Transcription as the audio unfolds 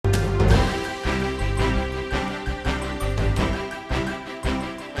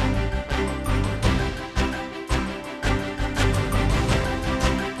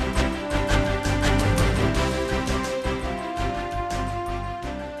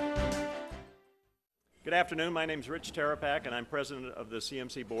Good afternoon. My name is Rich Terapak, and I'm president of the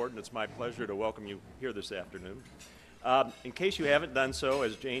CMC board, and it's my pleasure to welcome you here this afternoon. In case you haven't done so,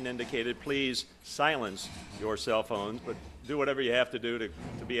 as Jane indicated, please silence your cell phones, but do whatever you have to do to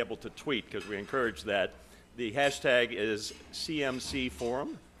be able to tweet, because we encourage that. The hashtag is CMC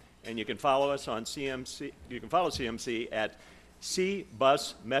Forum, and you can follow us on CMC. You can follow CMC at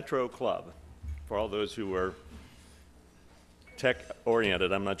C-Bus Metro Club. For all those who are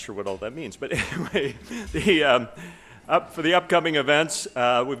tech-oriented, I'm not sure what all that means, but anyway, for the upcoming events,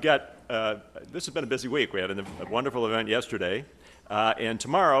 we've got. This has been a busy week. We had a wonderful event yesterday, and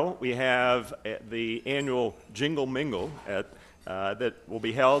tomorrow we have the annual Jingle Mingle that will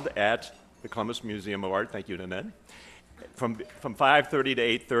be held at the Columbus Museum of Art. Thank you, Nanette. From 5:30 to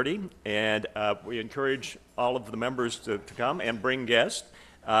 8:30, and we encourage all of the members to come and bring guests.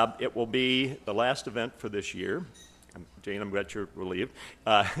 It will be the last event for this year. Jane, I'm glad you're relieved.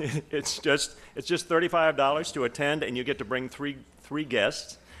 It's just $35 to attend, and you get to bring three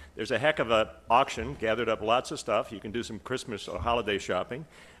guests. There's a heck of an auction, gathered up lots of stuff. You can do some Christmas or holiday shopping.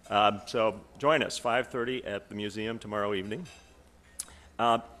 So join us, 5:30 at the museum tomorrow evening.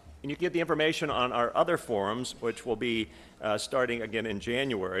 And you can get the information on our other forums, which will be starting again in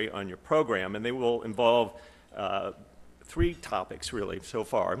January on your program, and they will involve three topics really so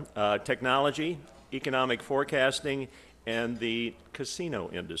far: technology, economic forecasting, and the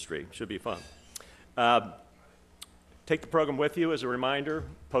casino industry. Should be fun. Take the program with you as a reminder,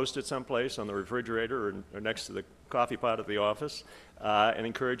 post it someplace on the refrigerator or next to the coffee pot at the office, and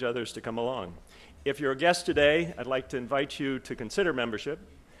encourage others to come along. If you're a guest today, I'd like to invite you to consider membership.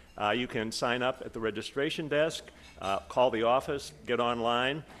 You can sign up at the registration desk, call the office, get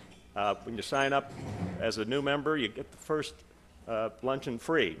online. When you sign up as a new member, you get the first luncheon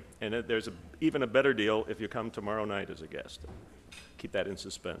free, and there's even a better deal if you come tomorrow night as a guest. Keep that in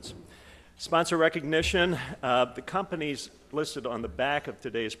suspense. Sponsor recognition. The companies listed on the back of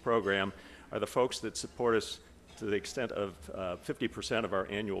today's program are the folks that support us to the extent of 50% of our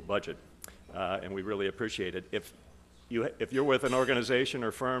annual budget, and we really appreciate it. If you're with an organization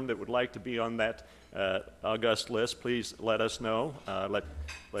or firm that would like to be on that august list, please let us know.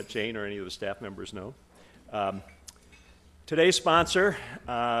 Let Jane or any of the staff members know. Today's sponsor,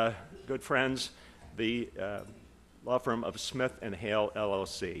 good friends, the law firm of Smith & Hale,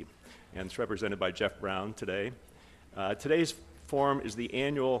 LLC, and it's represented by Jeff Brown today. Today's forum is the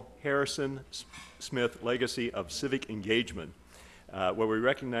annual Harrison Smith Legacy of Civic Engagement, where we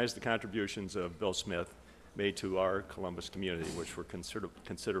recognize the contributions of Bill Smith made to our Columbus community, which were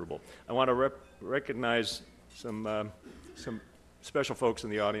considerable. I want to recognize some special folks in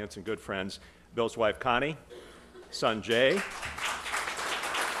the audience and good friends. Bill's wife, Connie, son, Jay,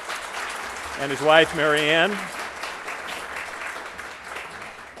 and his wife, Mary Ann,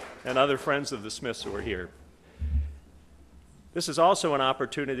 and other friends of the Smiths who are here. This is also an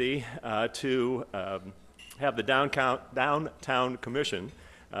opportunity to have the Downtown Commission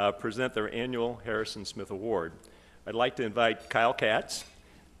present their annual Harrison Smith Award. I'd like to invite Kyle Katz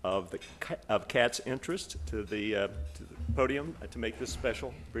of Katz Interest to the podium to make this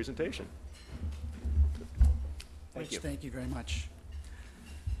special presentation. Rich, thank you very much.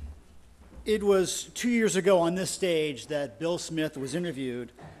 It was 2 years ago on this stage that Bill Smith was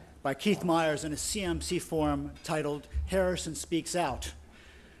interviewed by Keith Myers in a CMC forum titled Harrison Speaks Out.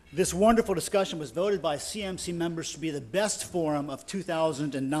 This wonderful discussion was voted by CMC members to be the best forum of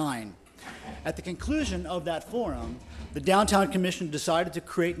 2009. At the conclusion of that forum, the Downtown Commission decided to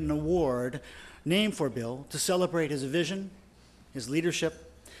create an award named for Bill to celebrate his vision, his leadership,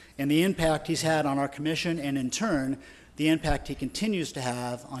 and the impact he's had on our commission, and in turn, the impact he continues to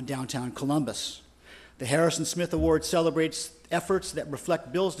have on downtown Columbus. The Harrison Smith Award celebrates efforts that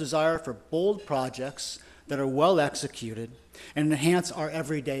reflect Bill's desire for bold projects that are well executed and enhance our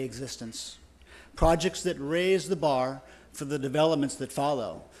everyday existence. Projects that raise the bar for the developments that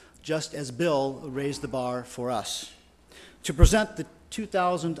follow, just as Bill raised the bar for us. To present the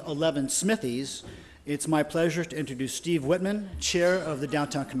 2011 Smithies, it's my pleasure to introduce Steve Whitman, Chair of the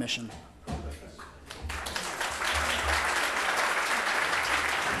Downtown Commission.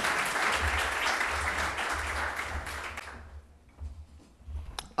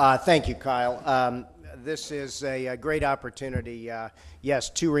 Thank you, Kyle. This is a great opportunity, yes,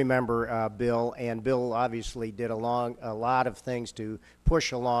 to remember Bill, and Bill obviously did a lot of things to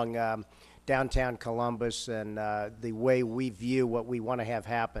push along downtown Columbus and the way we view what we want to have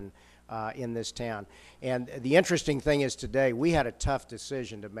happen in this town. And the interesting thing is today we had a tough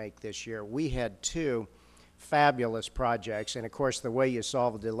decision to make this year. We had two fabulous projects, and of course the way you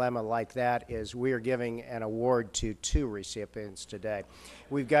solve a dilemma like that is we are giving an award to two recipients today.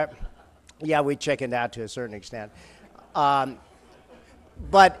 We've got Yeah, we chickened out to a certain extent.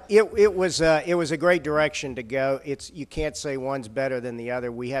 But it was a great direction to go. You can't say one's better than the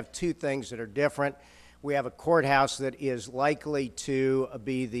other. We have two things that are different. We have a courthouse that is likely to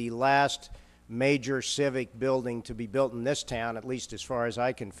be the last major civic building to be built in this town, at least as far as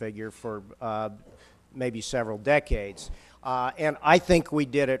I can figure, for maybe several decades. And I think we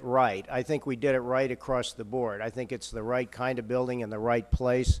did it right. I think we did it right across the board. I think it's the right kind of building in the right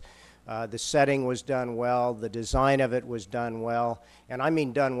place. The setting was done well. The design of it was done well. And I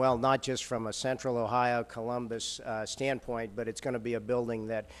mean done well not just from a Central Ohio, Columbus standpoint, but it's going to be a building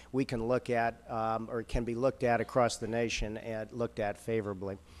that we can look at or can be looked at across the nation and looked at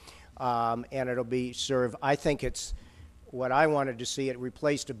favorably. And it'll be served, I think it's what I wanted to see. It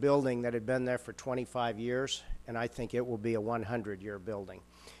replaced a building that had been there for 25 years, and I think it will be a 100-year building.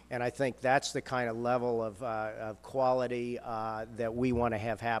 And I think that's the kind of level of quality that we want to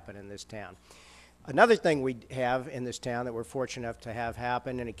have happen in this town. Another thing we have in this town that we're fortunate enough to have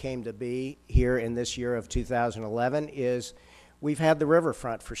happen, and it came to be here in this year of 2011, is we've had the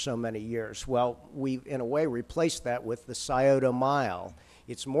riverfront for so many years. Well, we, in a way, replaced that with the Scioto Mile.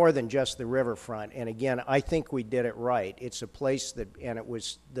 It's more than just the riverfront, and again, I think we did it right. It's a place that, and it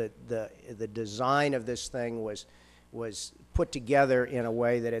was, the design of this thing was put together in a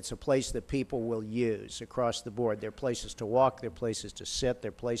way that it's a place that people will use across the board. There are places to walk, there are places to sit, there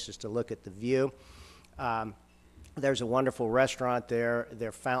are places to look at the view. There's a wonderful restaurant there. There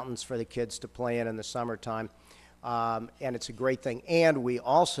are fountains for the kids to play in the summertime. And it's a great thing. And we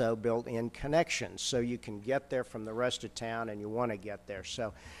also built in connections, so you can get there from the rest of town and you want to get there.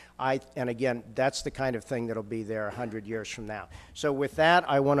 So and again, that's the kind of thing that'll be there 100 years from now. So with that,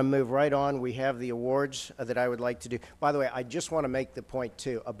 I want to move right on. We have the awards that I would like to do. By the way, I just want to make the point,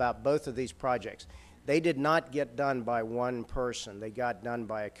 too, about both of these projects. They did not get done by one person. They got done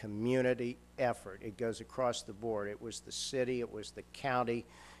by a community effort. It goes across the board. It was the city, it was the county,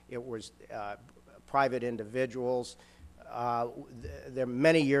 it was private individuals. There are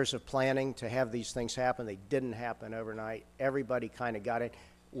many years of planning to have these things happen. They didn't happen overnight. Everybody kind of got it.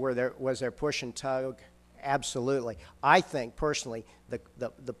 Was there push and tug? Absolutely. I think, personally,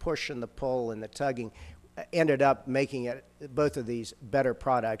 the push and the pull and the tugging ended up making it, both of these, better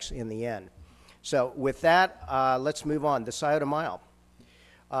products in the end. So with that, let's move on. The Scioto Mile.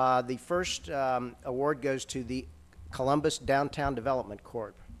 The first award goes to the Columbus Downtown Development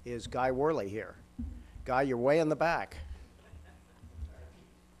Corp. Is Guy Worley here? Guy, you're way in the back.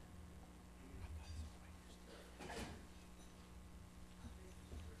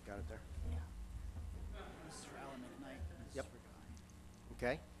 Got it there? Yeah. Mr. Allen McKnight. Yep.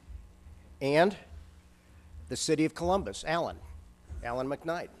 Okay. And the City of Columbus, Alan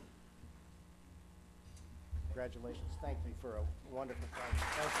McKnight. Congratulations. Thank you for a wonderful project.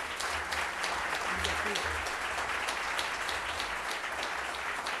 Thank you.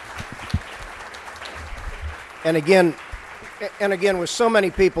 And again, with so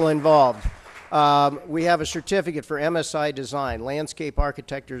many people involved, we have a certificate for MSI Design, Landscape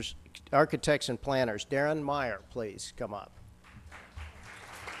Architects and Planners. Darren Meyer, please come up.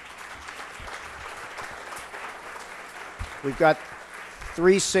 We've got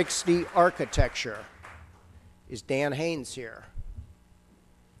 360 Architecture. Is Dan Haynes here?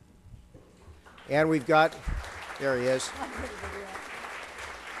 And we've got, there he is.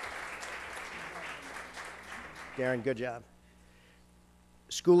 Darren, good job.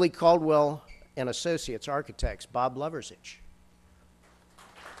 Schooley Caldwell and Associates Architects, Bob Loversich.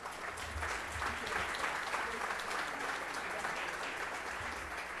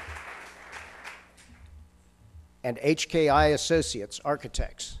 And HKI Associates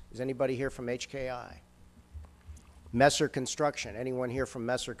Architects. Is anybody here from HKI? Messer Construction. Anyone here from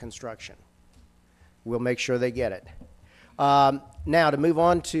Messer Construction? We'll make sure they get it. Now, to move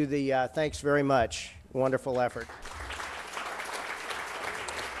on to the, thanks very much. Wonderful effort.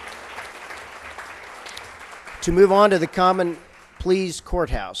 To move on to the Common Pleas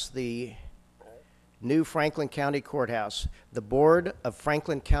Courthouse, the new Franklin County Courthouse. The Board of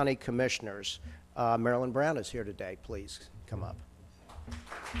Franklin County Commissioners. Marilyn Brown is here today. Please come up.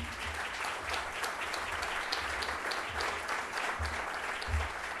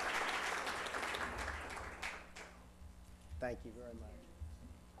 Thank you very much.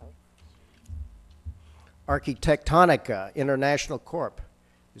 Architectonica International Corp.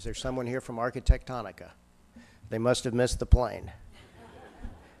 Is there someone here from Architectonica? They must have missed the plane.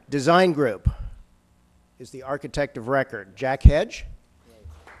 Design Group is the architect of record. Jack Hedge?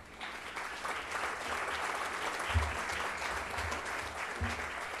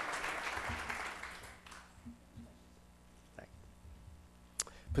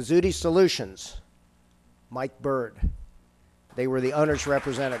 Pizzuti Solutions, Mike Bird. They were the owner's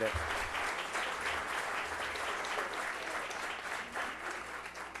representative.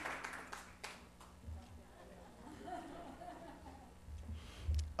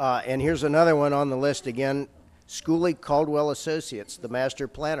 And here's another one on the list again, Schooley Caldwell Associates, the master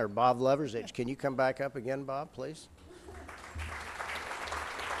planner, Bob Loversage. Can you come back up again, Bob, please?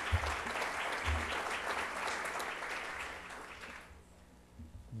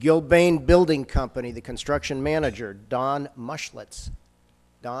 Gilbane Building Company, the construction manager, Don Muschlitz.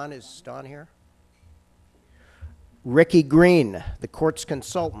 Don, is Don here? Ricky Green, the courts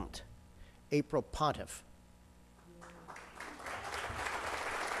consultant, April Pontiff.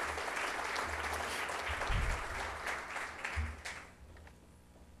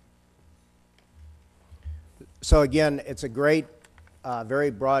 So again, it's a great,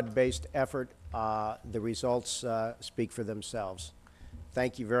 very broad-based effort. The results speak for themselves.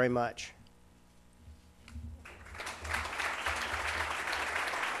 Thank you very much.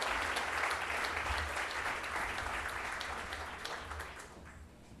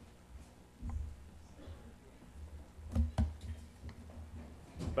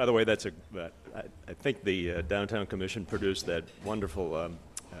 By the way, I think the Downtown Commission produced that wonderful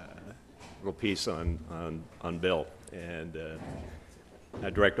little piece on Bill, and I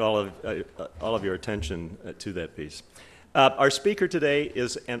direct all of your attention to that piece. Our speaker today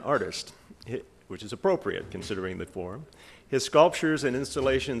is an artist, which is appropriate considering the forum. His sculptures and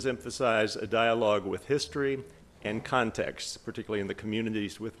installations emphasize a dialogue with history and context, particularly in the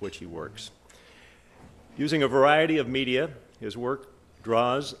communities with which he works. Using a variety of media, his work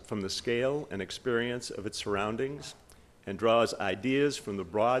draws from the scale and experience of its surroundings and draws ideas from the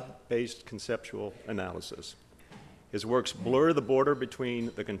broad-based conceptual analysis. His works blur the border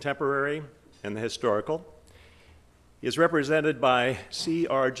between the contemporary and the historical. He is represented by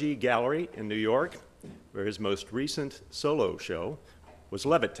CRG Gallery in New York, where his most recent solo show was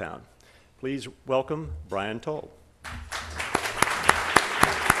Levittown. Please welcome Brian Tolle.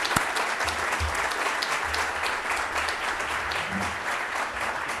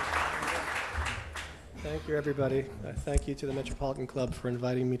 Thank you, everybody. Thank you to the Metropolitan Club for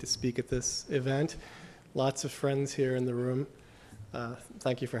inviting me to speak at this event. Lots of friends here in the room.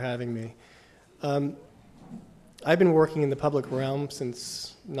 Thank you for having me. I've been working in the public realm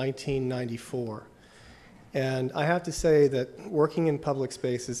since 1994. And I have to say that working in public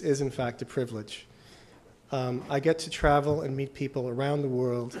spaces is, in fact, a privilege. I get to travel and meet people around the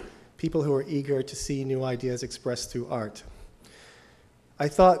world, people who are eager to see new ideas expressed through art. I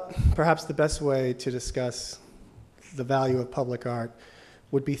thought perhaps the best way to discuss the value of public art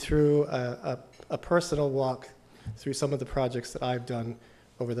would be through a personal walk through some of the projects that I've done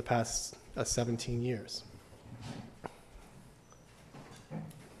over the past 17 years.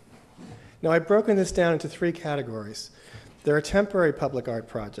 Now, I've broken this down into three categories. There are temporary public art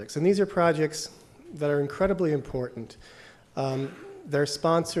projects, and these are projects that are incredibly important. They're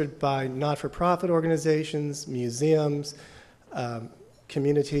sponsored by not-for-profit organizations, museums,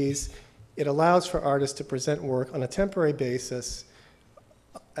 communities. It allows for artists to present work on a temporary basis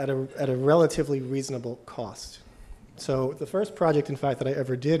at a relatively reasonable cost. So the first project, in fact, that I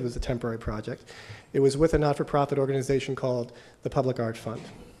ever did was a temporary project. It was with a not-for-profit organization called the Public Art Fund.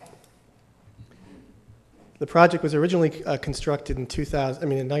 The project was originally constructed in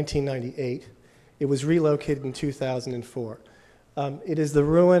 1998. It was relocated in 2004. It is the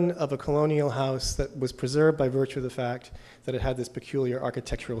ruin of a colonial house that was preserved by virtue of the fact that it had this peculiar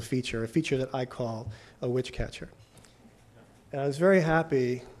architectural feature, a feature that I call a witch catcher. And I was very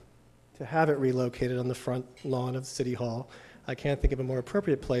happy to have it relocated on the front lawn of City Hall. I can't think of a more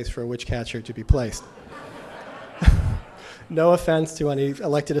appropriate place for a witch catcher to be placed. No offense to any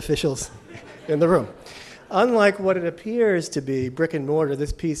elected officials in the room. Unlike what it appears to be brick and mortar,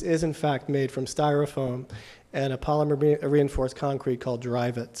 this piece is in fact made from styrofoam and a polymer reinforced concrete called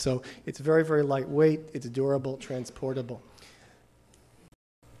Drive-It. So it's very, very lightweight, it's durable, transportable.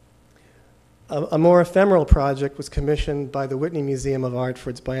 A more ephemeral project was commissioned by the Whitney Museum of Art for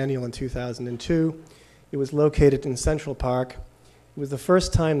its biennial in 2002. It was located in Central Park. It was the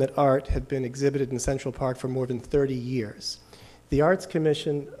first time that art had been exhibited in Central Park for more than 30 years. The Arts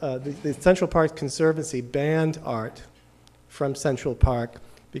Commission, the Central Park Conservancy banned art from Central Park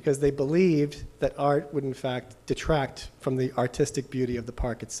because they believed that art would in fact detract from the artistic beauty of the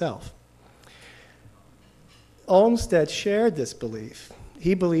park itself. Olmsted shared this belief.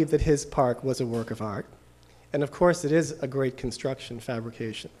 He believed that his park was a work of art. And of course it is a great construction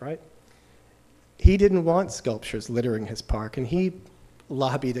fabrication, right? He didn't want sculptures littering his park, and he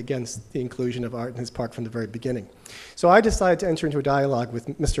lobbied against the inclusion of art in his park from the very beginning. So I decided to enter into a dialogue with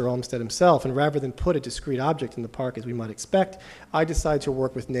Mr. Olmsted himself, and rather than put a discrete object in the park as we might expect, I decided to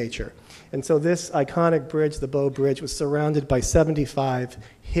work with nature. And so this iconic bridge, the Bow Bridge, was surrounded by 75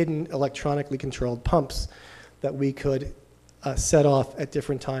 hidden electronically controlled pumps that we could set off at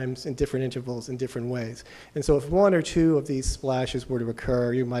different times, in different intervals, in different ways. And so if one or two of these splashes were to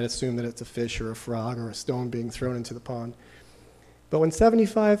occur, you might assume that it's a fish or a frog or a stone being thrown into the pond. But when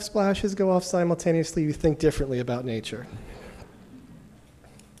 75 splashes go off simultaneously, you think differently about nature.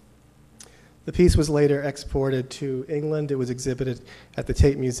 The piece was later exported to England. It was exhibited at the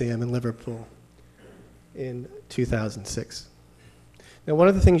Tate Museum in Liverpool in 2006. Now, one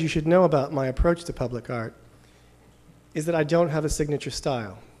of the things you should know about my approach to public art is that I don't have a signature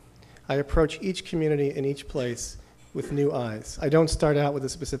style. I approach each community and each place with new eyes. I don't start out with a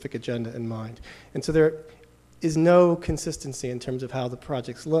specific agenda in mind. And so there is no consistency in terms of how the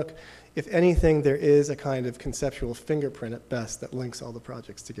projects look. If anything, there is a kind of conceptual fingerprint at best that links all the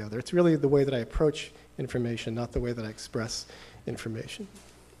projects together. It's really the way that I approach information, not the way that I express information.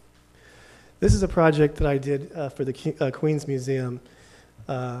 This is a project that I did for the Queens Museum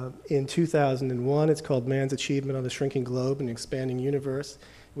in 2001. It's called Man's Achievement on the Shrinking Globe and Expanding Universe.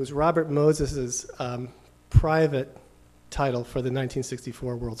 It was Robert Moses's private title for the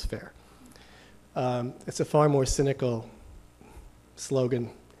 1964 World's Fair. It's a far more cynical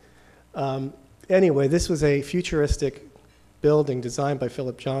slogan. Anyway, this was a futuristic building designed by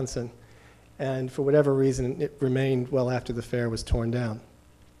Philip Johnson, and for whatever reason, it remained well after the fair was torn down.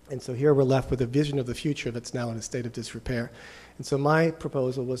 And so here we're left with a vision of the future that's now in a state of disrepair. And so my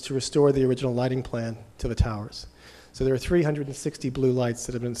proposal was to restore the original lighting plan to the towers. So there are 360 blue lights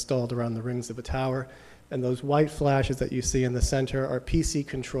that have been installed around the rings of the tower, and those white flashes that you see in the center are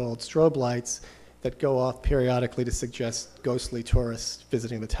PC-controlled strobe lights that go off periodically to suggest ghostly tourists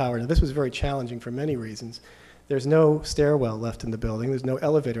visiting the tower. Now, this was very challenging for many reasons. There's no stairwell left in the building. There's no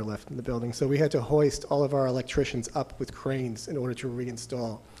elevator left in the building. So we had to hoist all of our electricians up with cranes in order to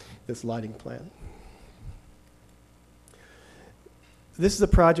reinstall this lighting plan. This is a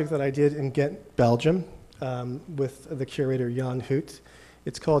project that I did in Ghent, Belgium, with the curator Jan Hoot.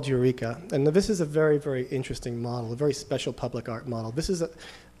 It's called Eureka. And this is a very, very interesting model, a very special public art model. This is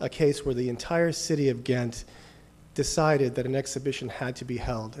a case where the entire city of Ghent decided that an exhibition had to be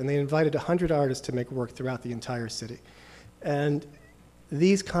held. And they invited 100 artists to make work throughout the entire city. And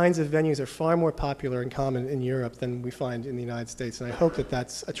these kinds of venues are far more popular and common in Europe than we find in the United States. And I hope that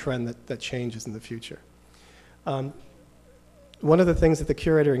that's a trend that changes in the future. One of the things that the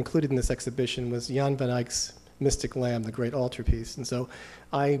curator included in this exhibition was Jan van Eyck's Mystic Lamb, the great altarpiece. And so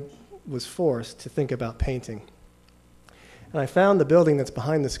I was forced to think about painting. And I found the building that's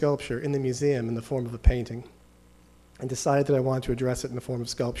behind the sculpture in the museum in the form of a painting and decided that I wanted to address it in the form of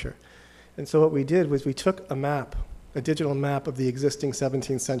sculpture. And so what we did was we took a map, a digital map of the existing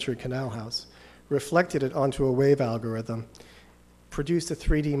 17th century canal house, reflected it onto a wave algorithm, produced a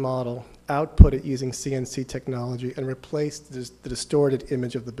 3D model, output it using CNC technology, and replaced the distorted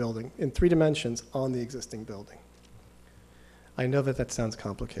image of the building in 3 dimensions on the existing building. I know that that sounds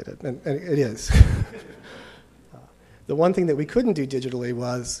complicated, and it is. The one thing that we couldn't do digitally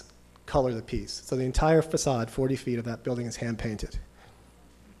was color the piece. So the entire facade, 40 feet of that building, is hand-painted.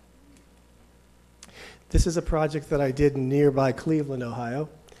 This is a project that I did in nearby Cleveland, Ohio,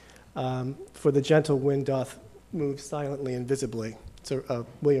 for The Gentle Wind Doth Move Silently and Visibly. It's a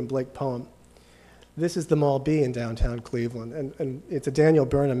William Blake poem. This is the Mall B in downtown Cleveland, and it's a Daniel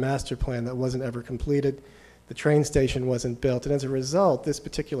Burnham master plan that wasn't ever completed. The train station wasn't built, and as a result, this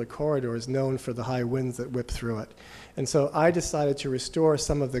particular corridor is known for the high winds that whip through it. And so I decided to restore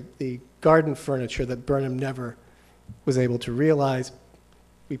some of the garden furniture that Burnham never was able to realize.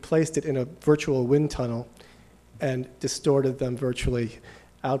 We placed it in a virtual wind tunnel and distorted them virtually,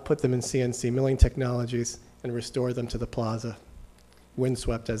 output them in CNC milling technologies, and restored them to the plaza,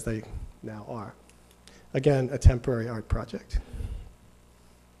 windswept as they now are. Again, a temporary art project.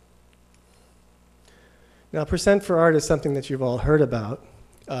 Now, Percent for Art is something that you've all heard about.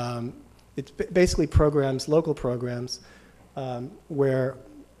 It basically programs, local programs, where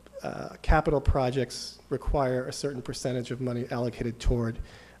capital projects require a certain percentage of money allocated toward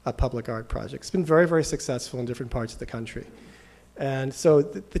a public art project. It's been very, very successful in different parts of the country. And so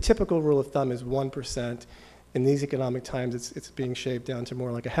the typical rule of thumb is 1%. In these economic times, it's being shaved down to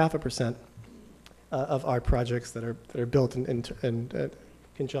more like 0.5% of art projects that are built in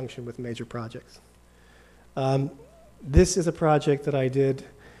conjunction with major projects. This is a project that I did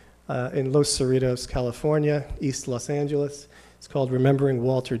in Los Cerritos, California, East Los Angeles. It's called Remembering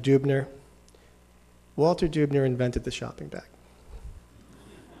Walter Dubner. Walter Dubner invented the shopping bag.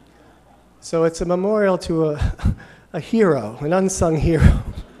 So it's a memorial to a hero, an unsung hero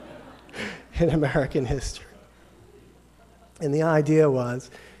in American history. And the idea was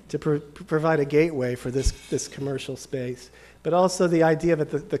to provide a gateway for this commercial space, but also the idea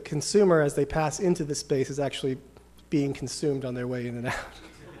that the consumer, as they pass into the space, is actually being consumed on their way in and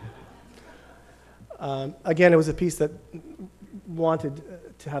out. Again, it was a piece that wanted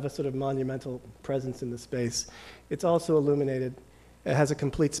to have a sort of monumental presence in the space. It's also illuminated. It has a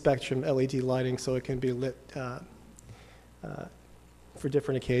complete spectrum LED lighting, so it can be lit for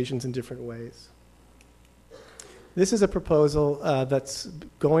different occasions in different ways. This is a proposal that's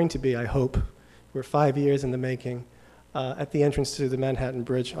going to be, I hope, we're 5 years in the making, at the entrance to the Manhattan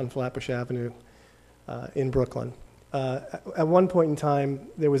Bridge on Flatbush Avenue in Brooklyn. At one point in time,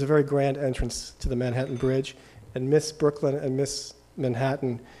 there was a very grand entrance to the Manhattan Bridge, and Miss Brooklyn and Miss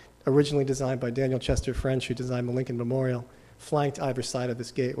Manhattan, originally designed by Daniel Chester French, who designed the Lincoln Memorial, flanked either side of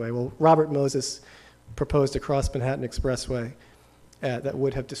this gateway. Well, Robert Moses proposed a cross-Manhattan expressway that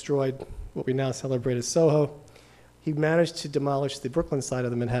would have destroyed what we now celebrate as Soho. He managed to demolish the Brooklyn side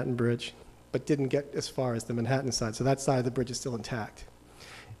of the Manhattan Bridge, but didn't get as far as the Manhattan side, so that side of the bridge is still intact.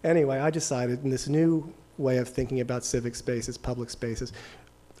 Anyway, I decided in this new way of thinking about civic spaces, public spaces,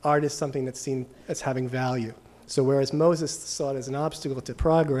 art is something that's seen as having value. So whereas Moses saw it as an obstacle to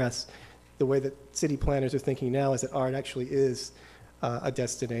progress, the way that city planners are thinking now is that art actually is a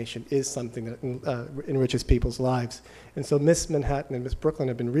destination, is something that enriches people's lives. And so Miss Manhattan and Miss Brooklyn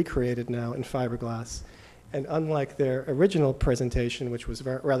have been recreated now in fiberglass. And unlike their original presentation, which was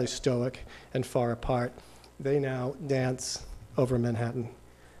rather stoic and far apart, they now dance over Manhattan,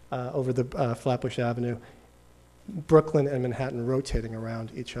 over the Flatbush Avenue, Brooklyn and Manhattan rotating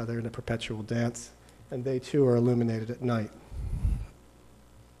around each other in a perpetual dance. And they too are illuminated at night.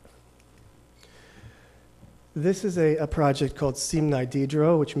 This is a project called Simnai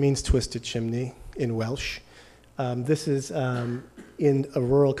Didro, which means twisted chimney in Welsh. This is in a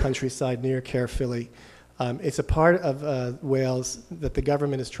rural countryside near Caerphilly. It's a part of Wales that the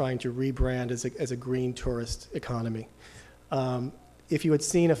government is trying to rebrand as a green tourist economy. If you had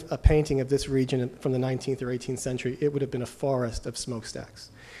seen a painting of this region from the 19th or 18th century, it would have been a forest of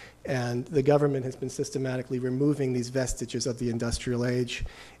smokestacks. And the government has been systematically removing these vestiges of the industrial age.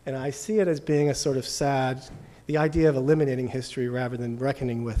 And I see it as being a sort of sad, the idea of eliminating history rather than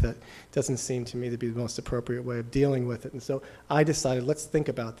reckoning with it doesn't seem to me to be the most appropriate way of dealing with it. And so I decided, let's think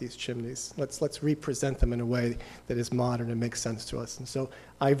about these chimneys. Let's represent them in a way that is modern and makes sense to us. And so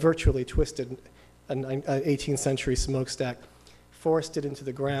I virtually twisted an 18th century smokestack, forced it into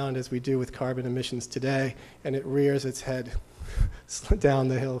the ground as we do with carbon emissions today, and it rears its head down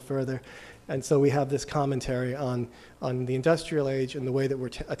the hill further. And so we have this commentary on the industrial age and the way that we're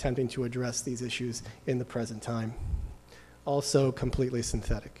attempting to address these issues in the present time. Also completely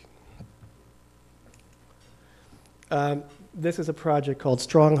synthetic. This is a project called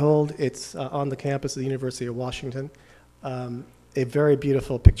Stronghold. It's on the campus of the University of Washington. A very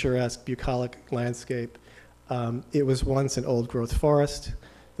beautiful, picturesque, bucolic landscape. It was once an old-growth forest.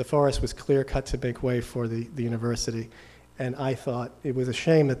 The forest was clear-cut to make way for the university. And I thought it was a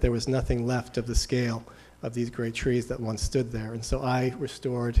shame that there was nothing left of the scale of these great trees that once stood there. And so I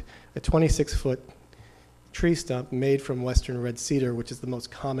restored a 26-foot tree stump made from western red cedar, which is the most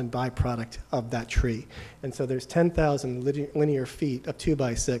common byproduct of that tree. And so there's 10,000 linear feet of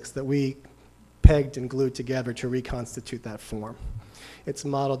 2x6 that we pegged and glued together to reconstitute that form. It's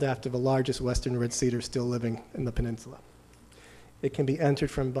modeled after the largest western red cedar still living in the peninsula. It can be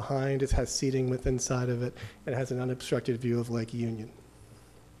entered from behind. It has seating within inside of it. It has an unobstructed view of Lake Union.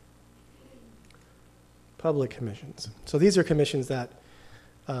 Public commissions. So these are commissions that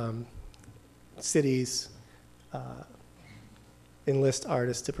cities enlist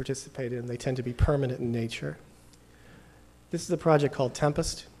artists to participate in. They tend to be permanent in nature. This is a project called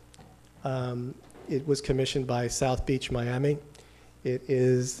Tempest. It was commissioned by South Beach, Miami. It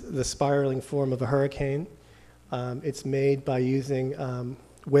is the spiraling form of a hurricane. It's made by using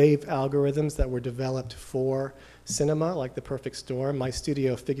wave algorithms that were developed for cinema, like The Perfect Storm. My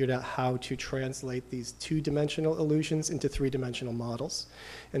studio figured out how to translate these two-dimensional illusions into three-dimensional models.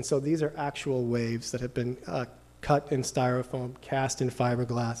 And so these are actual waves that have been cut in styrofoam, cast in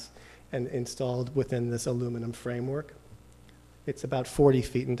fiberglass, and installed within this aluminum framework. It's about 40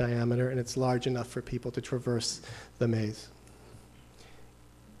 feet in diameter, and it's large enough for people to traverse the maze.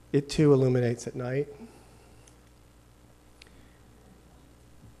 It too illuminates at night.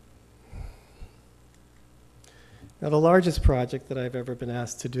 Now, the largest project that I've ever been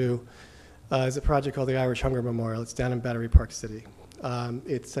asked to do is a project called the Irish Hunger Memorial. It's down in Battery Park City.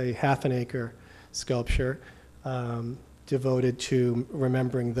 It's a half-an-acre sculpture to devoted to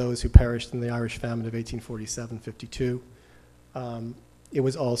remembering those who perished in the Irish famine of 1847-52. It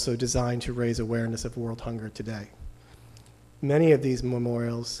was also designed to raise awareness of world hunger today. Many of these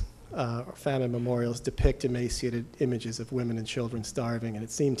memorials, famine memorials, depict emaciated images of women and children starving, and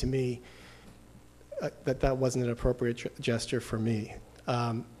it seemed to me that wasn't an appropriate gesture for me.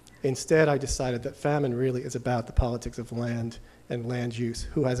 Instead, I decided that famine really is about the politics of land and land use.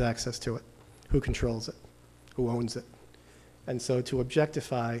 Who has access to it? Who controls it? Who owns it? And so to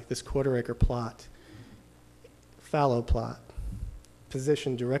objectify this quarter-acre plot, fallow plot,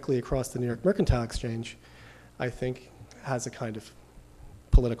 positioned directly across the New York Mercantile Exchange, I think has a kind of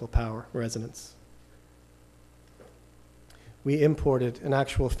political power resonance. We imported an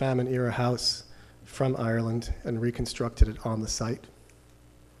actual famine-era house from Ireland and reconstructed it on the site.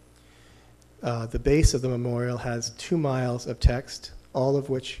 The base of the memorial has 2 miles of text, all of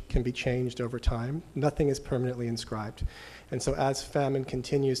which can be changed over time. Nothing is permanently inscribed. And so as famine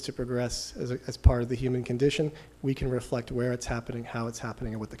continues to progress as part of the human condition, we can reflect where it's happening, how it's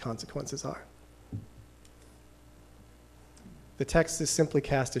happening, and what the consequences are. The text is simply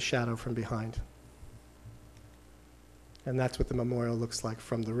cast a shadow from behind. And that's what the memorial looks like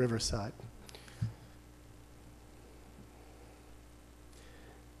from the riverside.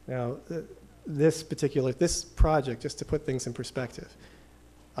 Now, this project, just to put things in perspective,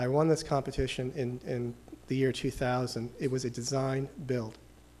 I won this competition in the year 2000. It was a design build,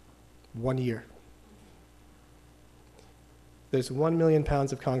 1 year. There's 1 million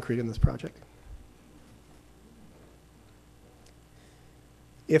pounds of concrete in this project.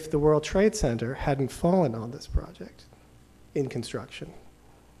 If the World Trade Center hadn't fallen on this project in construction,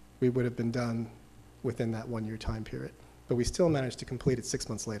 we would have been done within that 1 year time period. But we still managed to complete it 6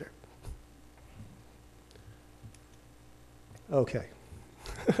 months later. Okay.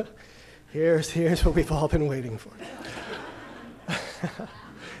 Here's what we've all been waiting for.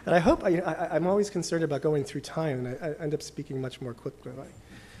 And I hope, I'm always concerned about going through time, and I end up speaking much more quickly than I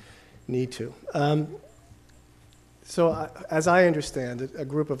need to. As I understand it, a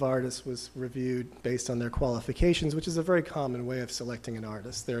group of artists was reviewed based on their qualifications, which is a very common way of selecting an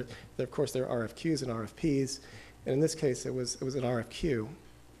artist. Of course, there are RFQs and RFPs, and in this case, it was an RFQ.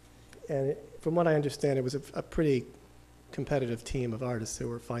 And from what I understand, it was a pretty competitive team of artists who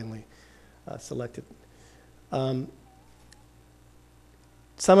were finally selected. Some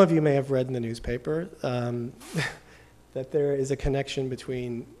of you may have read in the newspaper that there is a connection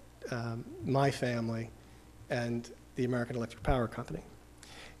between my family and the American Electric Power Company.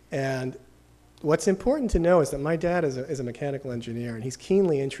 And what's important to know is that my dad is a mechanical engineer, and he's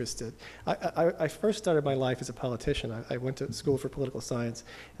keenly interested. I first started my life as a politician. I went to school for political science,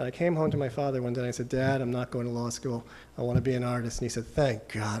 and I came home to my father one day and I said, "Dad, I'm not going to law school. I want to be an artist." And he said,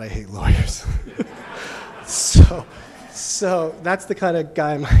 "Thank God, I hate lawyers." So that's the kind of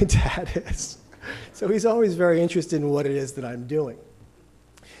guy my dad is. So he's always very interested in what it is that I'm doing.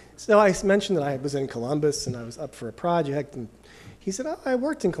 So I mentioned that I was in Columbus and I was up for a project, and he said, "Oh, I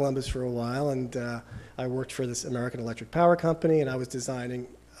worked in Columbus for a while, and I worked for this American Electric Power Company, and I was designing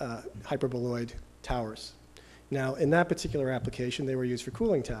hyperboloid towers." Now, in that particular application, they were used for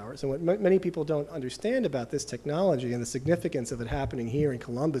cooling towers. And what many people don't understand about this technology and the significance of it happening here in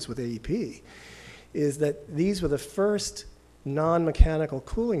Columbus with AEP is that these were the first non-mechanical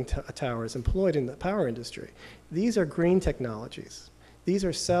cooling towers employed in the power industry. These are green technologies. These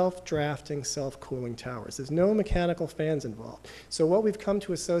are self-drafting, self-cooling towers. There's no mechanical fans involved. So what we've come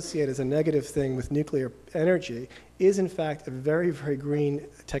to associate as a negative thing with nuclear energy is, in fact, a very, very green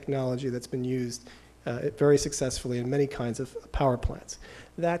technology that's been used very successfully in many kinds of power plants.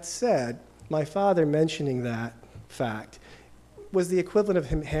 That said, my father mentioning that fact was the equivalent of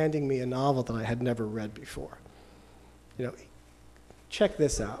him handing me a novel that I had never read before. You know, check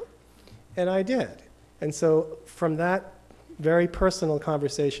this out. And I did. And so from that very personal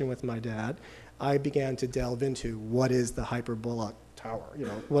conversation with my dad, I began to delve into what is the hyperbolic tower,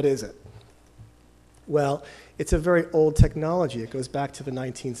 what is it? Well, it's a very old technology. It goes back to the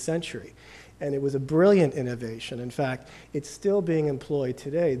 19th century. And it was a brilliant innovation. In fact, it's still being employed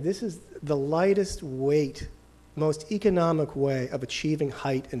today. This is the lightest weight, most economic way of achieving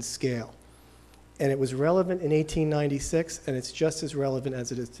height and scale. And it was relevant in 1896, and it's just as relevant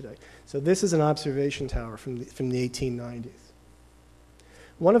as it is today. So this is an observation tower from the 1890s.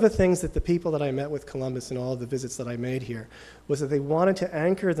 One of the things that the people that I met with Columbus and all of the visits that I made here was that they wanted to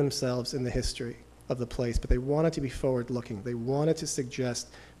anchor themselves in the history of the place, but they wanted to be forward-looking. They wanted to suggest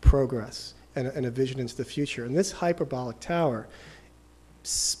progress and a vision into the future. And this hyperbolic tower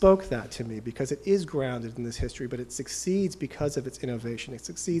spoke that to me because it is grounded in this history, but it succeeds because of its innovation. It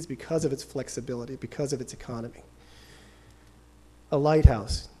succeeds because of its flexibility, because of its economy. a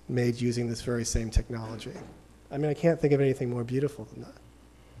lighthouse made using this very same technology. I mean, I can't think of anything more beautiful than that.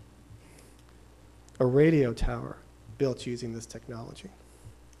 A radio tower built using this technology.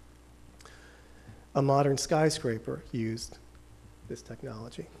 A modern skyscraper used this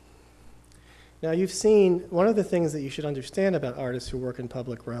technology. Now, you've seen, one of the things that you should understand about artists who work in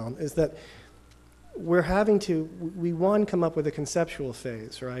public realm is that we're having to, one, come up with a conceptual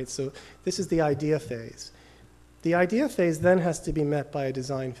phase, right? So this is the idea phase. The idea phase then has to be met by a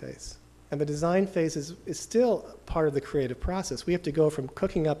design phase. And the design phase is still part of the creative process. We have to go from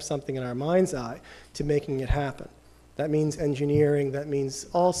cooking up something in our mind's eye to making it happen. That means engineering, that means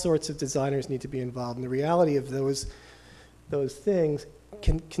all sorts of designers need to be involved. And the reality of those things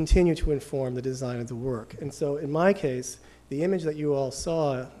can continue to inform the design of the work. And so in my case, the image that you all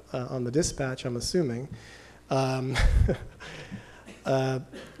saw on the dispatch, I'm assuming,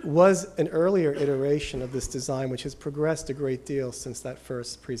 was an earlier iteration of this design, which has progressed a great deal since that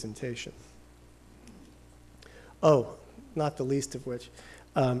first presentation. Oh, not the least of which,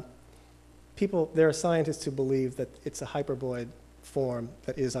 there are scientists who believe that it's a hyperboloid form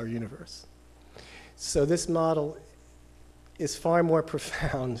that is our universe. So this model is far more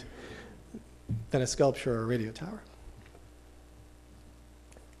profound than a sculpture or a radio tower.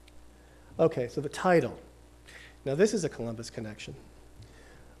 Okay, so the title. Now this is a Columbus connection.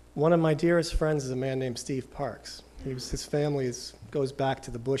 One of my dearest friends is a man named Steve Parks. His family goes back to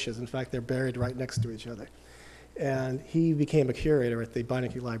the Bushes. In fact, they're buried right next to each other. And he became a curator at the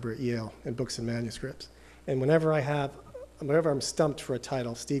Beinecke Library at Yale in books and manuscripts. And whenever I'm stumped for a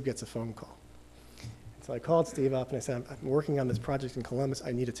title, Steve gets a phone call. So I called Steve up and I said, I'm working on this project in Columbus.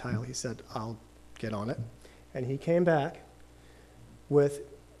 I need a title. He said, I'll get on it. And he came back with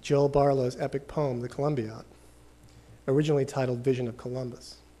Joel Barlow's epic poem, The Columbiad, originally titled Vision of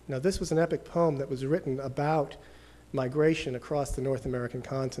Columbus. Now, this was an epic poem that was written about migration across the North American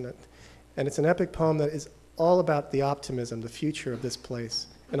continent. And it's an epic poem that is all about the optimism, the future of this place,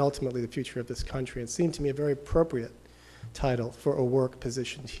 and ultimately the future of this country. It seemed to me a very appropriate title for a work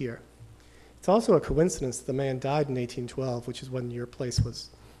positioned here. It's also a coincidence that the man died in 1812, which is when your place was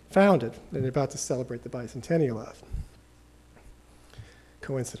founded, and they're about to celebrate the bicentennial of.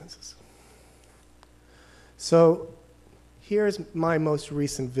 Coincidences. So here's my most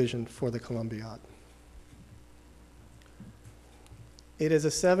recent vision for the Columbiad. It is a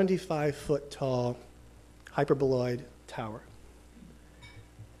 75-foot tall hyperboloid tower.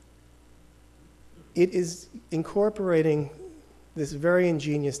 It is incorporating this very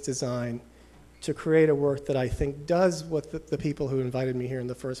ingenious design to create a work that I think does what the people who invited me here in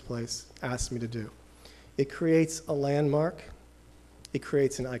the first place asked me to do. It creates a landmark, it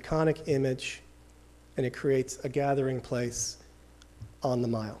creates an iconic image, and it creates a gathering place on the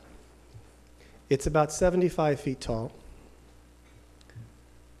mile. It's about 75 feet tall,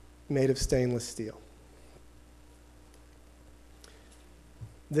 made of stainless steel.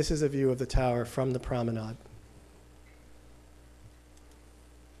 This is a view of the tower from the promenade.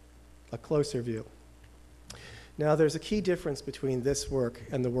 A closer view. Now, there's a key difference between this work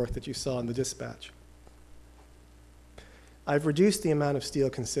and the work that you saw in the dispatch. I've reduced the amount of steel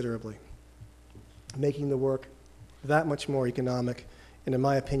considerably, making the work that much more economic and, in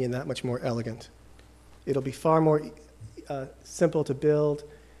my opinion, that much more elegant. It'll be far more simple to build,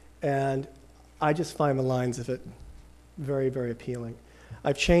 and I just find the lines of it very, very appealing.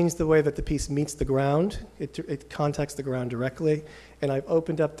 I've changed the way that the piece meets the ground. It contacts the ground directly, and I've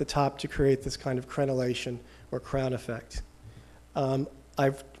opened up the top to create this kind of crenellation or crown effect.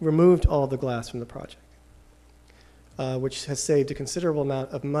 I've removed all the glass from the project, which has saved a considerable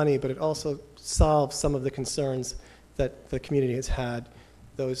amount of money, but it also solves some of the concerns that the community has had,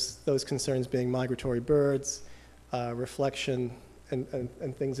 those concerns being migratory birds, reflection,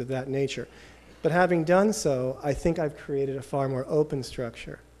 and things of that nature. But having done so, I think I've created a far more open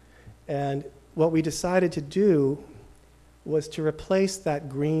structure. And what we decided to do was to replace that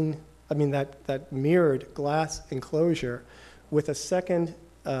that mirrored glass enclosure with a second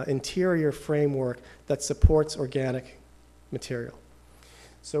interior framework that supports organic material.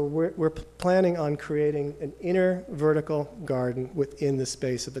 So we're planning on creating an inner vertical garden within the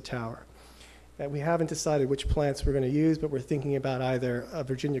space of the tower. We haven't decided which plants we're going to use, but we're thinking about either a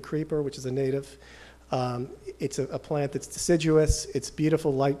Virginia creeper, which is a native. It's a plant that's deciduous. It's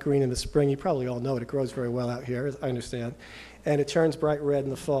beautiful light green in the spring. You probably all know it. It grows very well out here, as I understand. And it turns bright red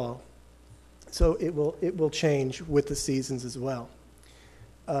in the fall. So it will change with the seasons as well.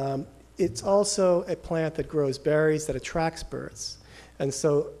 It's also a plant that grows berries that attracts birds. And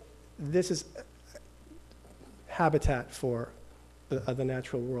so this is habitat for the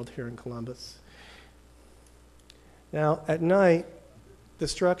natural world here in Columbus. Now, at night, the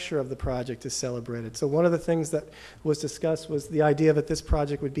structure of the project is celebrated. So one of the things that was discussed was the idea that this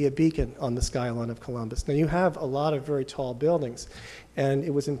project would be a beacon on the skyline of Columbus. Now you have a lot of very tall buildings, and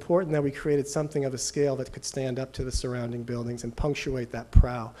it was important that we created something of a scale that could stand up to the surrounding buildings and punctuate that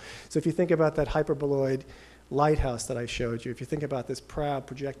prow. So if you think about that hyperboloid lighthouse that I showed you, if you think about this prow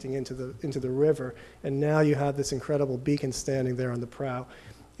projecting into the river, and now you have this incredible beacon standing there on the prow.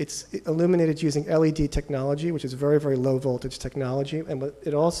 It's illuminated using LED technology, which is very, very low voltage technology, and what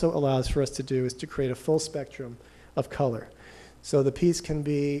it also allows for us to do is to create a full spectrum of color. So the piece can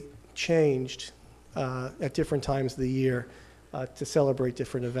be changed at different times of the year to celebrate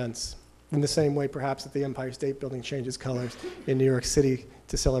different events. In the same way, perhaps, that the Empire State Building changes colors in New York City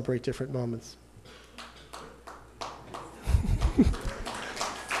to celebrate different moments.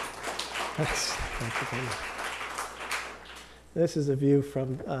 Thanks. Thank you very much. This is a view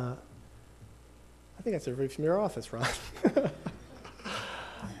from, I think that's a view from your office, Ron.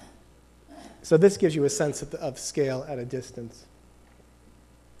 So this gives you a sense of scale at a distance.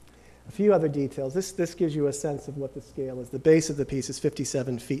 A few other details. This gives you a sense of what the scale is. The base of the piece is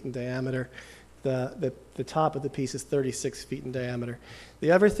 57 feet in diameter. The top of the piece is 36 feet in diameter.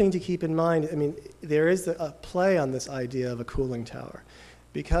 The other thing to keep in mind, I mean, there is a play on this idea of a cooling tower.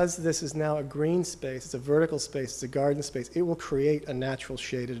 Because this is now a green space, it's a vertical space, it's a garden space, it will create a natural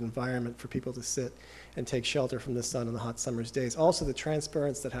shaded environment for people to sit and take shelter from the sun on the hot summer's days. Also, the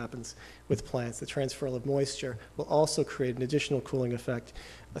transference that happens with plants, the transfer of moisture, will also create an additional cooling effect.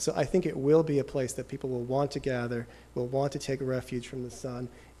 So I think it will be a place that people will want to gather, will want to take refuge from the sun,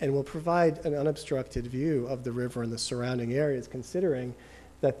 and will provide an unobstructed view of the river and the surrounding areas, considering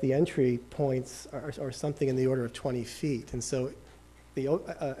that the entry points are something in the order of 20 feet. And so the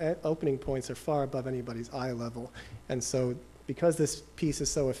opening points are far above anybody's eye level. And so because this piece is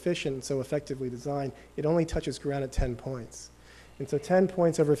so efficient and so effectively designed, it only touches ground at 10 points. And so 10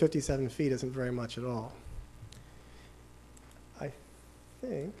 points over 57 feet isn't very much at all. I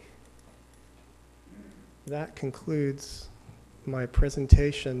think that concludes my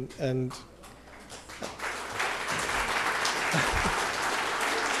presentation. And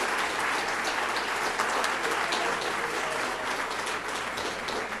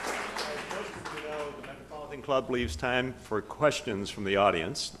Club leaves time for questions from the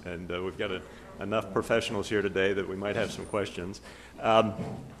audience, and we've got enough professionals here today that we might have some questions.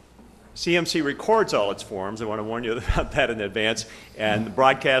 CMC records all its forms. I want to warn you about that in advance. And the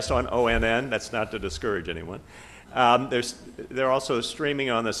broadcast on ONN, that's not to discourage anyone. They're also streaming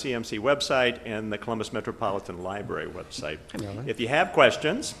on the CMC website and the Columbus Metropolitan Library website. If you have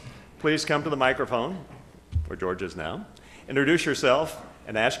questions, please come to the microphone, where George is now. Introduce yourself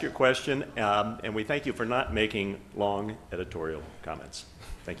and ask your question, and we thank you for not making long editorial comments.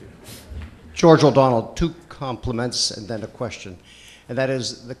 Thank you. George O'Donnell, 2 compliments and then a question. And that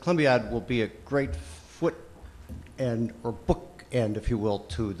is, the Columbiad will be a great foot end, or book end, if you will,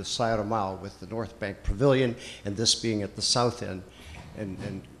 to the Scioto Mile with the North Bank Pavilion, and this being at the south end.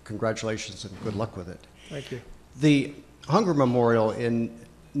 And congratulations and good luck with it. thank you. The Hunger Memorial in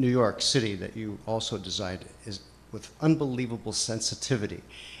New York City that you also designed is with unbelievable sensitivity.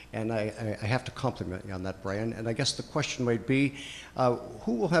 And I have to compliment you on that, Brian. And I guess the question might be,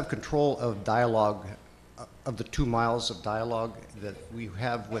 who will have control of dialogue, of the 2 miles of dialogue that we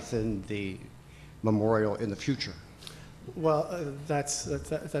have within the memorial in the future? Well, that's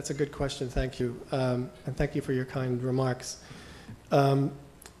a good question, thank you. And thank you for your kind remarks.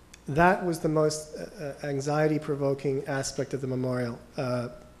 That was the most anxiety-provoking aspect of the memorial.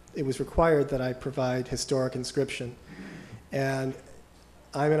 It was required that I provide historic inscription. And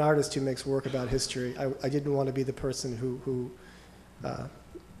I'm an artist who makes work about history. I didn't want to be the person who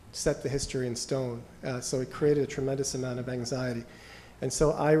set the history in stone. So it created a tremendous amount of anxiety. And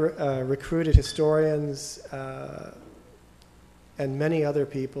so I recruited historians and many other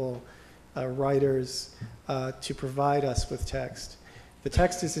people, writers, to provide us with text. The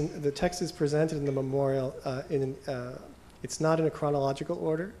text is presented in the memorial it's not in a chronological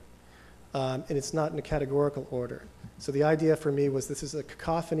order, and it's not in a categorical order. So the idea for me was this is a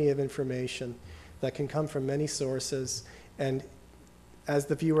cacophony of information that can come from many sources, and as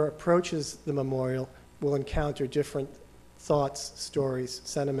the viewer approaches the memorial, will encounter different thoughts, stories,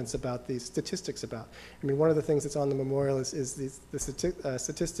 sentiments about these, statistics about. I mean, one of the things that's on the memorial is the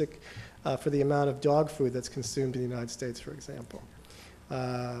statistic for the amount of dog food that's consumed in the United States, for example.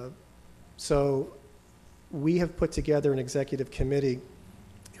 So we have put together an executive committee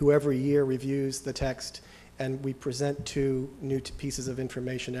who every year reviews the text, and we present 2 new pieces of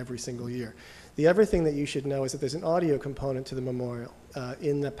information every single year. The other thing that you should know is that there's an audio component to the memorial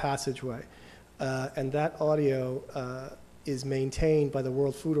in the passageway, and that audio is maintained by the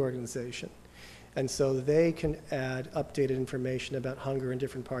World Food Organization. And so they can add updated information about hunger in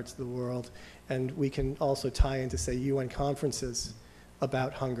different parts of the world, and we can also tie into, say, UN conferences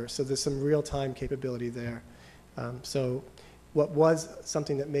about hunger. So there's some real-time capability there. So what was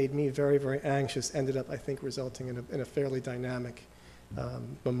something that made me very, very anxious ended up, I think, resulting in a fairly dynamic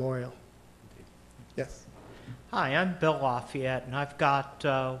memorial. Yes? Hi, I'm Bill Lafayette, and I've got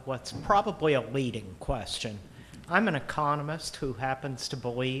what's probably a leading question. I'm an economist who happens to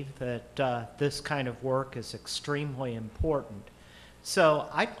believe that this kind of work is extremely important. So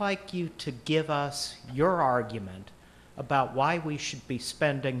I'd like you to give us your argument about why we should be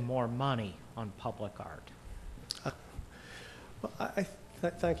spending more money on public art. Well,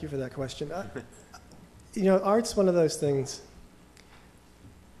 thank you for that question. You know, art's one of those things,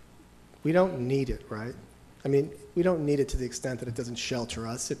 we don't need it, right? I mean, we don't need it to the extent that it doesn't shelter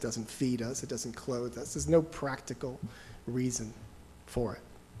us, it doesn't feed us, it doesn't clothe us. There's no practical reason for it.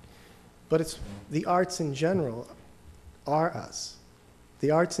 But it's, the arts in general are us. The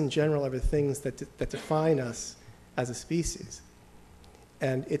arts in general are the things that define us as a species.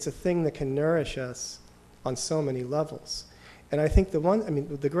 And it's a thing that can nourish us on so many levels. And I think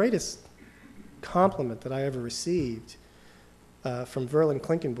the greatest compliment that I ever received from Verlin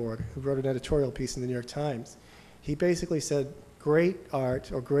Klinkenborg, who wrote an editorial piece in the New York Times, he basically said, great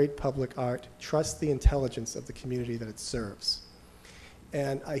art or great public art trusts the intelligence of the community that it serves.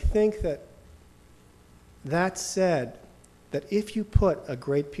 And I think that said, that if you put a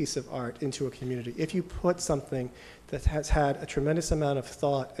great piece of art into a community, if you put something that has had a tremendous amount of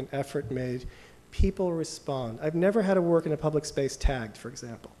thought and effort made, people respond. I've never had a work in a public space tagged, for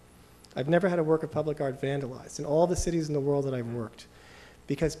example. I've never had a work of public art vandalized in all the cities in the world that I've worked,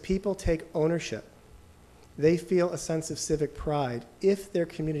 because people take ownership. They feel a sense of civic pride if their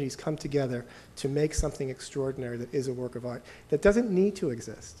communities come together to make something extraordinary that is a work of art that doesn't need to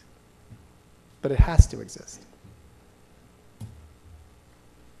exist, but it has to exist.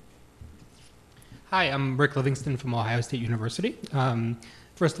 Hi, I'm Rick Livingston from Ohio State University.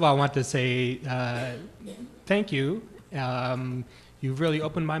 First of all, I want to say thank you. You've really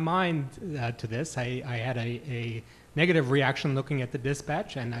opened my mind to this. I had a negative reaction looking at the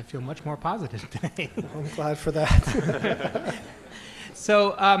dispatch, and I feel much more positive today. I'm glad for that.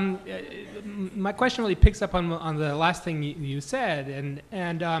 So my question really picks up on the last thing you said,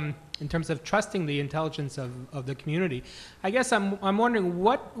 and in terms of trusting the intelligence of the community. I guess I'm wondering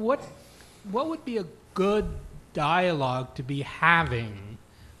what would be a good dialogue to be having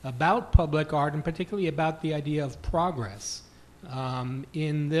about public art, and particularly about the idea of progress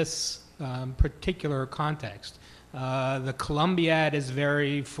in this particular context. The Columbiad is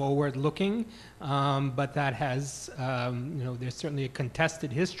very forward-looking, but that has, there's certainly a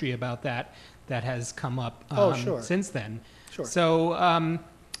contested history about that has come up sure. since then. Sure. So,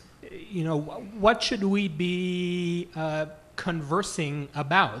 what should we be conversing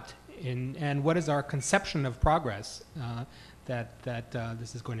about, and what is our conception of progress that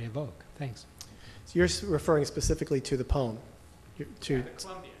this is going to evoke? Thanks. So you're referring specifically to the poem, to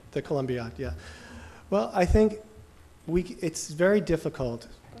the Columbiad, yeah. Well, I think it's very difficult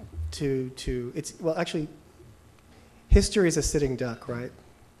well, actually, history is a sitting duck, right?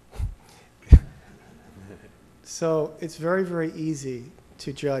 So it's very, very easy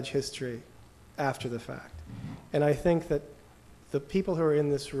to judge history after the fact. And I think that the people who are in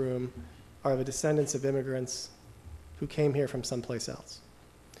this room are the descendants of immigrants who came here from someplace else.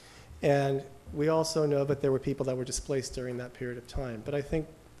 And we also know that there were people that were displaced during that period of time. But I think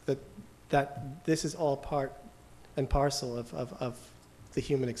that this is all part and parcel of the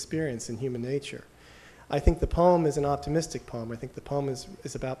human experience and human nature. I think the poem is an optimistic poem. I think the poem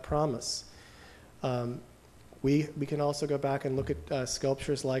is about promise. We can also go back and look at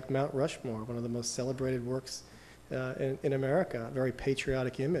sculptures like Mount Rushmore, one of the most celebrated works in America, a very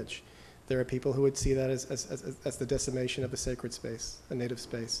patriotic image. There are people who would see that as the decimation of a sacred space, a native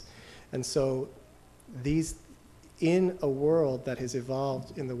space. And so in a world that has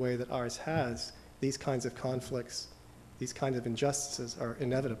evolved in the way that ours has, these kinds of conflicts, these kinds of injustices are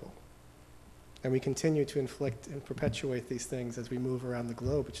inevitable. And we continue to inflict and perpetuate these things as we move around the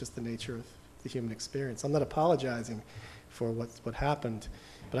globe. It's just the nature of the human experience. I'm not apologizing for what happened,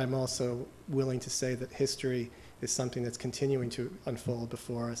 but I'm also willing to say that history is something that's continuing to unfold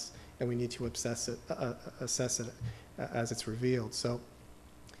before us, and we need to assess it as it's revealed. So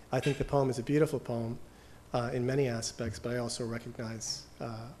I think the poem is a beautiful poem in many aspects, but I also recognize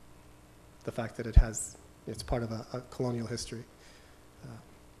the fact that it's part of a colonial history.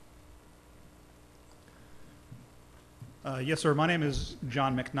 Yes, sir. My name is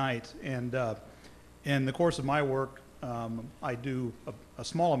John McKnight, and in the course of my work, I do a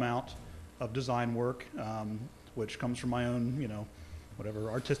small amount of design work, which comes from my own, whatever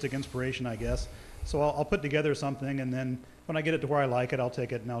artistic inspiration, I guess. So I'll put together something, and then when I get it to where I like it, I'll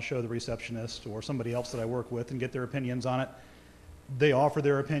take it and I'll show the receptionist or somebody else that I work with and get their opinions on it. They offer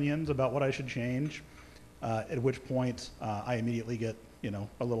their opinions about what I should change, at which point I immediately get,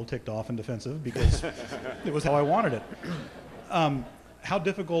 a little ticked off and defensive because it was how I wanted it. How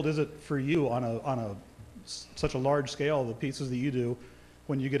difficult is it for you on such a large scale, the pieces that you do,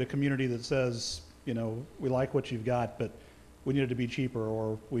 when you get a community that says, we like what you've got, but we need it to be cheaper,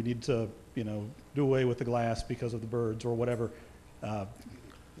 or we need to, do away with the glass because of the birds, or whatever. A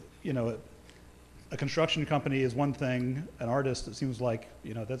construction company is one thing. An artist, it seems like,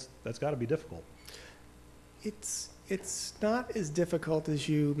 that's got to be difficult. It's not as difficult as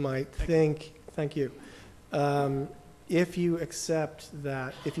you might think. Thank you. If you accept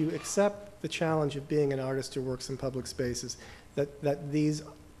the challenge of being an artist who works in public spaces,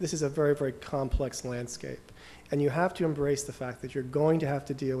 this is a very, very complex landscape. And you have to embrace the fact that you're going to have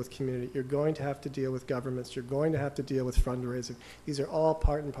to deal with community, you're going to have to deal with governments, you're going to have to deal with fundraising. These are all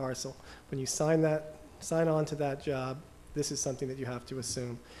part and parcel. When you sign on to that job, this is something that you have to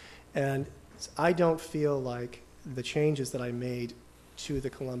assume. And I don't feel like the changes that I made to the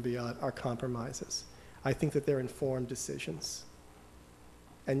Columbiad are compromises. I think that they're informed decisions.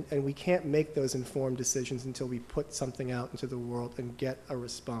 And we can't make those informed decisions until we put something out into the world and get a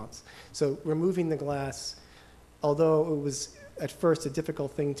response. So removing the glass, although it was at first a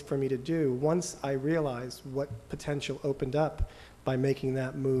difficult thing for me to do, once I realized what potential opened up by making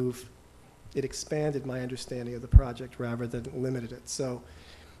that move, it expanded my understanding of the project rather than limited it. So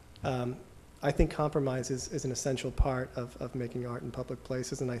I think compromise is an essential part of making art in public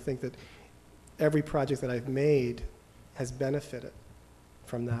places, and I think that every project that I've made has benefited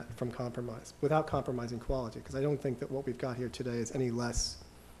from compromise, without compromising quality, because I don't think that what we've got here today is any less.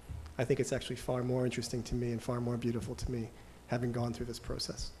 I think it's actually far more interesting to me and far more beautiful to me, having gone through this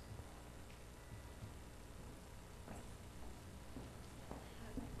process.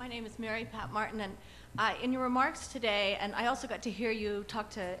 My name is Mary Pat Martin, and in your remarks today, and I also got to hear you talk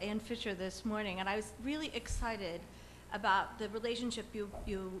to Ann Fisher this morning, and I was really excited about the relationship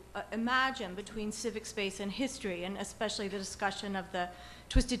you imagine between civic space and history, and especially the discussion of the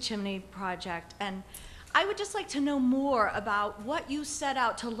Twisted Chimney project. And I would just like to know more about what you set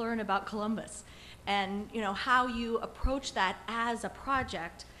out to learn about Columbus, and how you approach that as a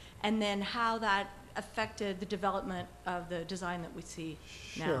project, and then how that affected the development of the design that we see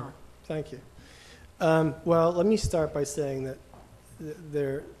now. Sure, thank you. Well, let me start by saying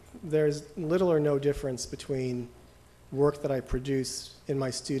that there's little or no difference between work that I produce in my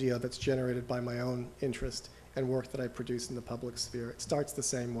studio that's generated by my own interest and work that I produce in the public sphere. It starts the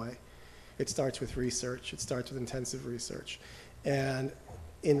same way. It starts with research. It starts with intensive research. And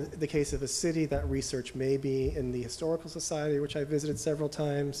in the case of a city, that research may be in the Historical Society, which I visited several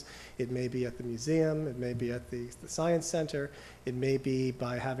times. It may be at the museum. It may be at the Science Center. It may be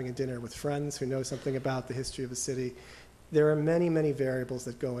by having a dinner with friends who know something about the history of a city. There are many, many variables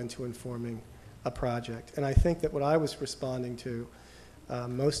that go into informing a project. And I think that what I was responding to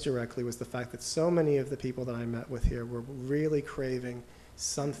most directly was the fact that so many of the people that I met with here were really craving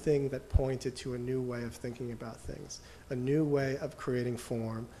something that pointed to a new way of thinking about things, a new way of creating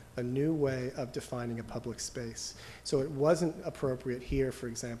form, a new way of defining a public space. So it wasn't appropriate here, for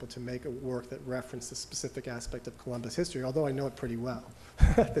example, to make a work that referenced a specific aspect of Columbus history, although I know it pretty well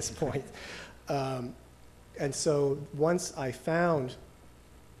at this point. And so once I found,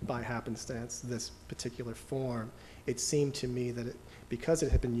 by happenstance, this particular form, it seemed to me that because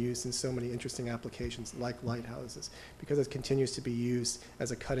it had been used in so many interesting applications like lighthouses, because it continues to be used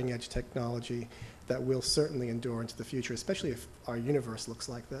as a cutting-edge technology that will certainly endure into the future, especially if our universe looks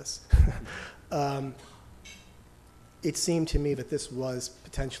like this, it seemed to me that this was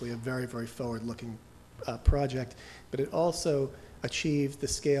potentially a very, very forward-looking project, but it also achieved the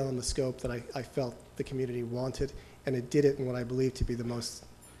scale and the scope that I felt the community wanted, and it did it in what I believe to be the most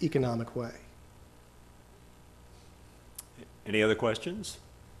economic way. Any other questions?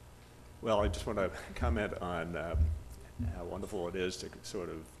 Well, I just want to comment on how wonderful it is to sort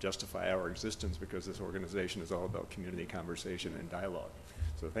of justify our existence, because this organization is all about community conversation and dialogue.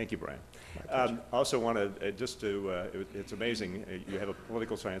 So thank you, Brian. Also want to, it's amazing, you have a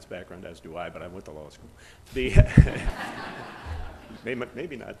political science background, as do I, but I went to law school.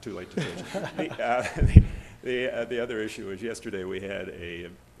 Maybe not too late to change. The other issue is yesterday we had a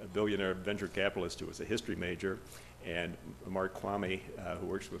billionaire venture capitalist who was a history major, and Mark Kwame, who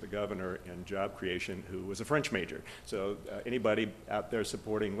works with the governor in job creation, who was a French major. So anybody out there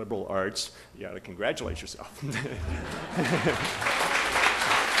supporting liberal arts, you got to congratulate yourself.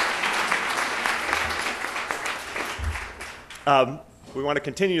 We want to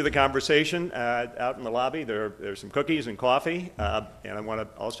continue the conversation out in the lobby. There's some cookies and coffee, and I want to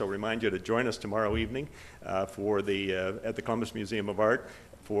also remind you to join us tomorrow evening at the Columbus Museum of Art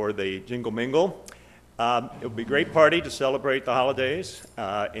for the Jingle Mingle. It will be a great party to celebrate the holidays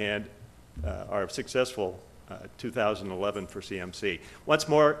and our successful 2011 for CMC. Once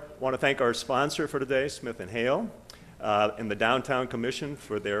more, I want to thank our sponsor for today, Smith & Hale, and the Downtown Commission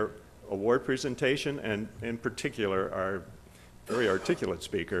for their award presentation, and in particular, our very articulate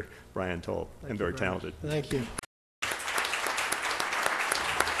speaker, Brian Tolle, and very talented. Thank you.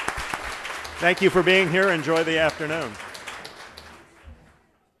 Thank you for being here. Enjoy the afternoon.